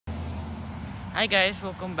Hi guys,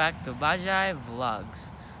 welcome back to Bajai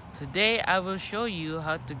Vlogs. Today I will show you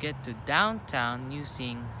how to get to downtown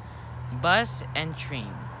using bus and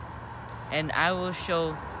train. And I will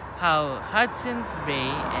show how Hudson's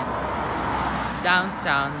Bay and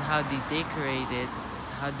downtown how they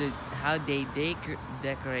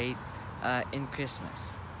decorate in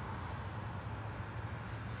Christmas.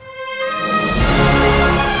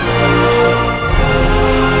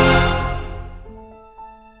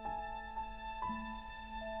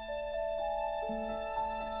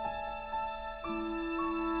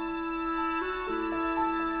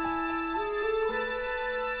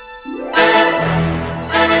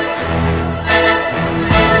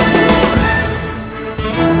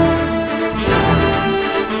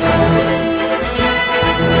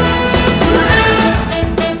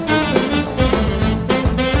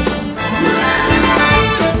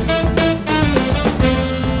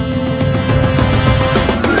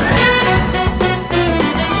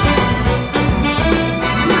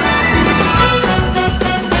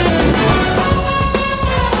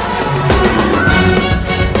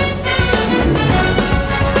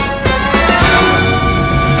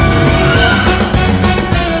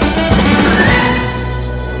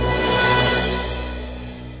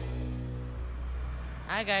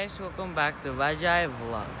 Hi guys, welcome back to Bajai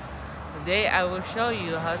Vlogs. Today I will show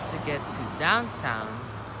you how to get to downtown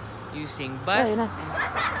using bus. Ayun na.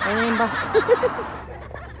 Ayun na yung bus.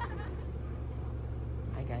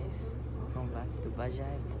 Hi guys, welcome back to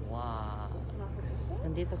Bajai Vlogs.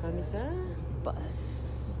 Nandito kami sa Bus.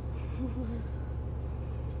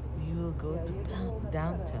 We will go to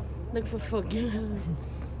downtown. nagfo-fog yun.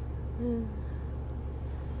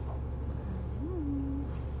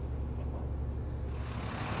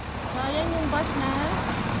 So ayan yung bus na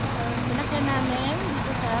pinakyan namin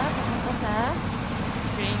dito sa papunta sa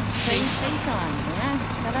Train train station. station. Ayan,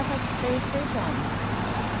 tara sa train station.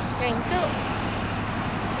 Okay, let's go.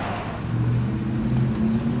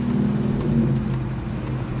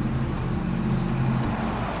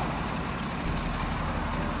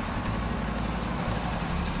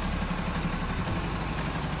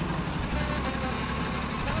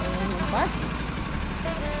 Ayan yung bus.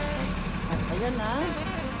 At ayan na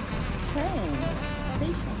train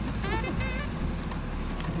station.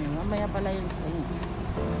 Ayan, mamaya pala yung train.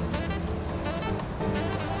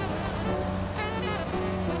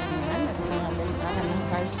 Ayan, at mga bentahan ng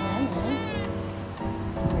cars yan. Eh.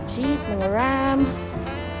 Mga Jeep, mga Ram,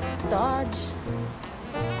 Dodge.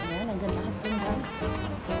 Ayan, nandyan lahat yung Ram.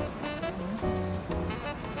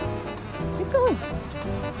 Keep going.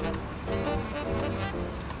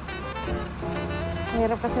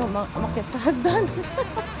 Mahirap kasi umakyat sa hagdan.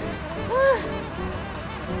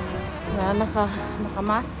 Na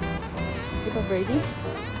naka-mask. Di ba, Brady?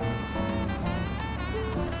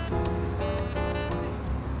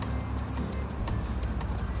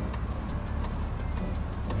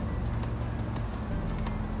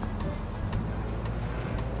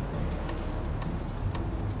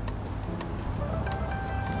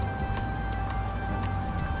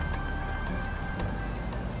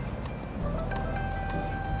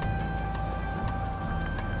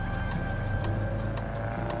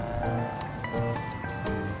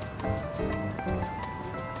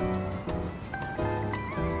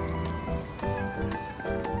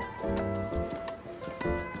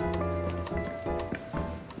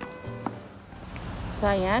 So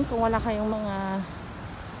ayan, kung wala kayong mga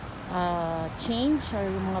change or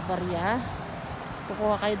yung mga barya,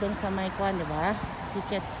 kukuha kayo doon sa may kwan, di ba?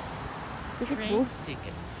 Ticket Train booth.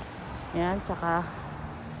 ticket. Ayan, tsaka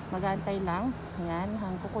mag-aantay lang. Ayan,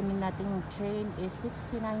 ang kukunin nating train is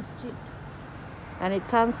 69th Street. And it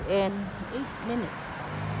comes in 8 minutes.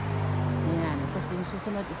 Ayan, tapos yung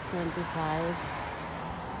susunod is 25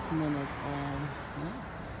 minutes. And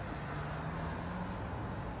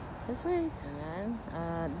that's right. Ayan.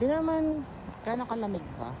 Di naman gano'ng kalamig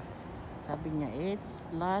pa. Sabi niya, it's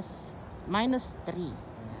minus 3.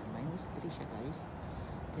 Ayan, minus 3 siya, guys.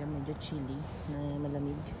 Kaya medyo chilly na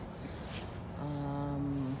malamig.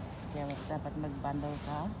 Kaya dapat mag-bundle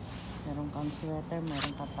ka. Meron kang sweater,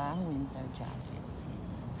 meron ka pang winter jacket.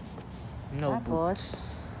 No Tapos,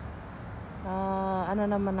 ano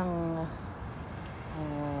naman ang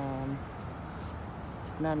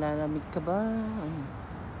nalalamig ka ba?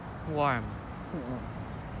 warm.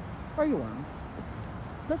 Are you warm?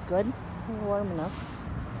 That's good. You're warm enough.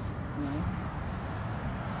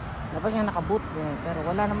 Dapat nga naka-boots eh. Pero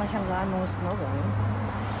wala naman siyang gaano snow, guys.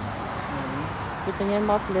 Kita niyo yung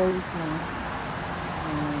mga flurries na.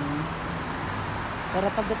 Pero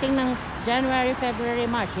pagdating ng January, February,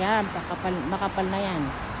 March, yan, makapal na yan.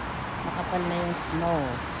 Makapal na yung snow.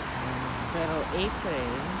 Pero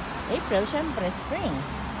April, syempre, spring.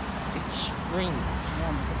 it's spring.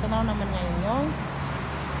 Yan, tutunaw naman ngayon yung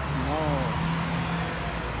snow.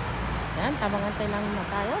 Yan, tamang antay lang na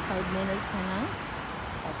tayo. 5 minutes na lang.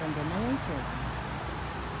 At andun na yung trip.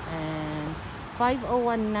 And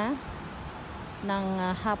 5:01 na ng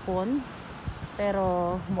hapon.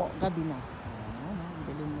 Pero gabi na. Ayan,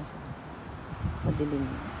 madilim na siya. Madilim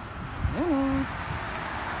na. Ayan.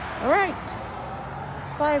 Alright.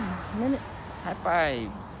 5 minutes. High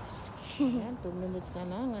five. Ayan, 2 minutes na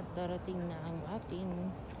lang at darating na ang ating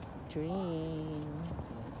train.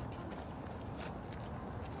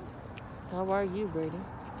 How are you, Birdie?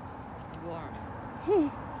 Warm.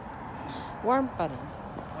 Warm pa rin.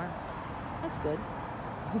 Warm. That's good.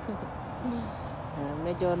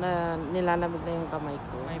 Medyo na nilalamig na yung kamay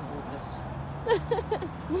ko. May butas.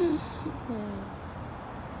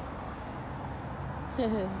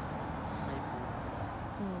 May butas.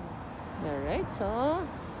 Alright, so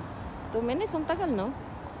 2 minutes, ang tagal, no?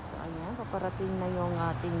 So, ayan, paparating na yung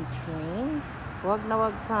ating train. Huwag na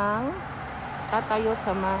huwag kang tatayo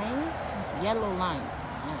sa may yellow line.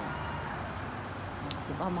 Ayan.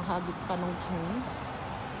 Kasi baka mahagip ka ng train.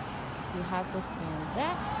 You have to stand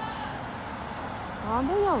back.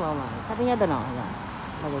 The yellow line. Sabi niya doon, ayan.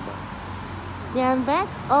 Maganda. Stand back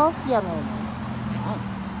of yellow line. Ayan.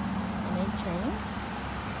 May train.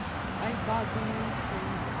 I got the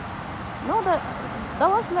No, that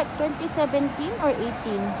was like 2017 or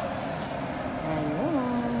 18.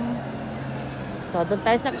 Ayun. So, doon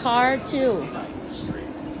tayo sa car 2.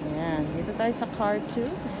 Ayan. Dito tayo sa car 2.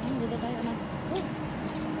 Ayan. Dito tayo. Ano? Oh.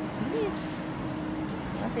 Bilis.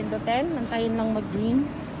 Ayan. Pindutin. Nantayin lang mag-green.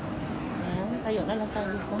 Ayan. Tayo na lang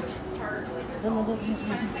tayo dito. Doon. Alright. Dito.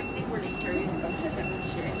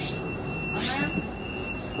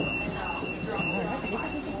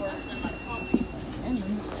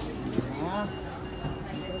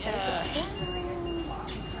 Ayan.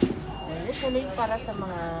 Usually para sa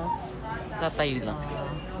mga tatayo lang.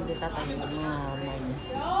 hindi tatayo, mga may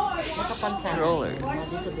kapansanan, Strollers. mga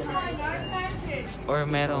disabilities. Or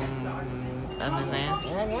merong ano na yan?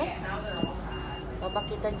 Ayan yan.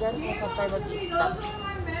 Papakita dyan kung saan tayo mag-stop.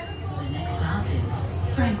 The next stop is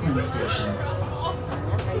Franklin Station.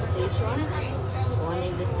 Ayan, tayo station. Kung ano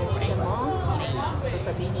yung destination mo,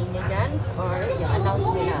 sasabihin niya dyan or i-announce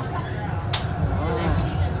nila.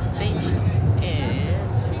 Station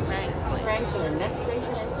is Franklin. Franklin. Next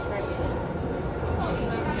station is Franklin.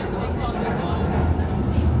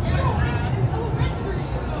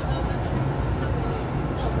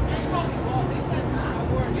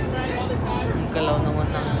 Ang galaw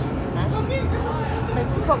naman ng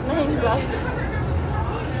Nag-fog na yung glass.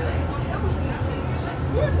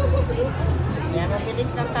 Yan,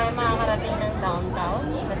 mabilis lang tayo makakarating ng downtown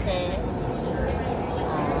kasi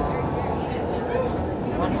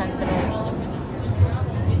 100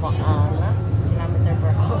 kilometer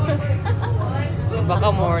per hour. baka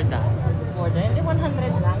more na. More than, hindi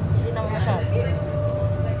 100 lang. Hindi naman masyado.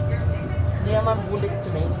 Hindi naman bullet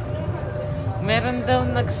train. Meron daw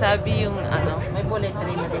nagsabi yung ano, May bullet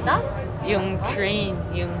train na dito? yung train,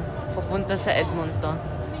 yung pupunta sa Edmonton.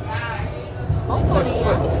 Hopefully.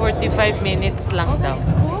 45 minutes lang daw.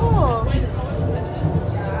 That's cool.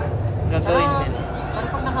 Gagawin Pero, nila.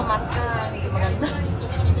 parang pag nakamask ka, hindi maganda.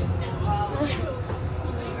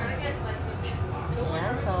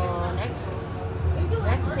 Yeah, so next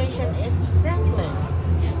station is Franklin.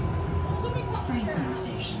 Franklin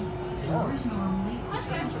Station. Doors normally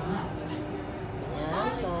open to left. Yan,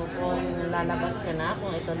 so kung lalabas ka na,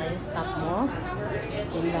 kung ito na yung stop mo,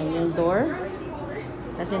 yun lang yung door.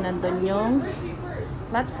 Kasi nandun yung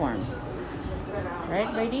platform. Right,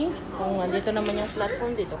 Brady? Kung andito naman yung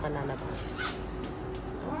platform, dito ka lalabas.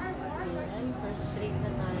 Ayan, first street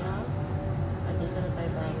na tayo. At dito na tayo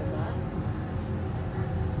bababa.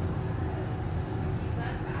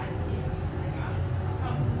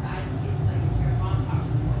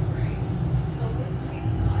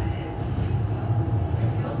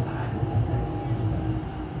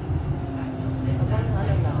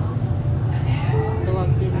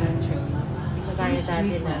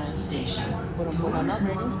 Dati na purong-pura na.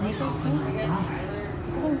 Ayan.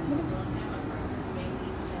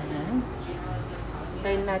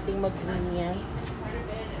 Tayo natin mag-green yan.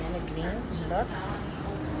 Ayan, nag-green. Dot.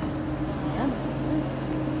 Ayan.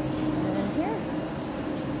 And here.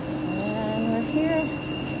 And we're here.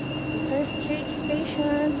 First Street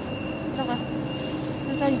Station. Ito ka.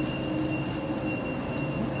 Ito tayo.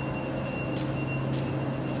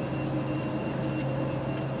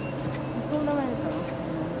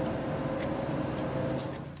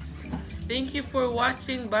 Thank you for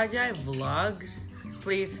watching Bajai Vlogs.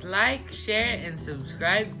 Please like, share, and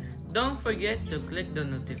subscribe. Don't forget to click the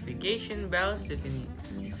notification bell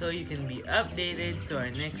so you can be updated to our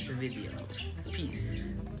next video. Peace.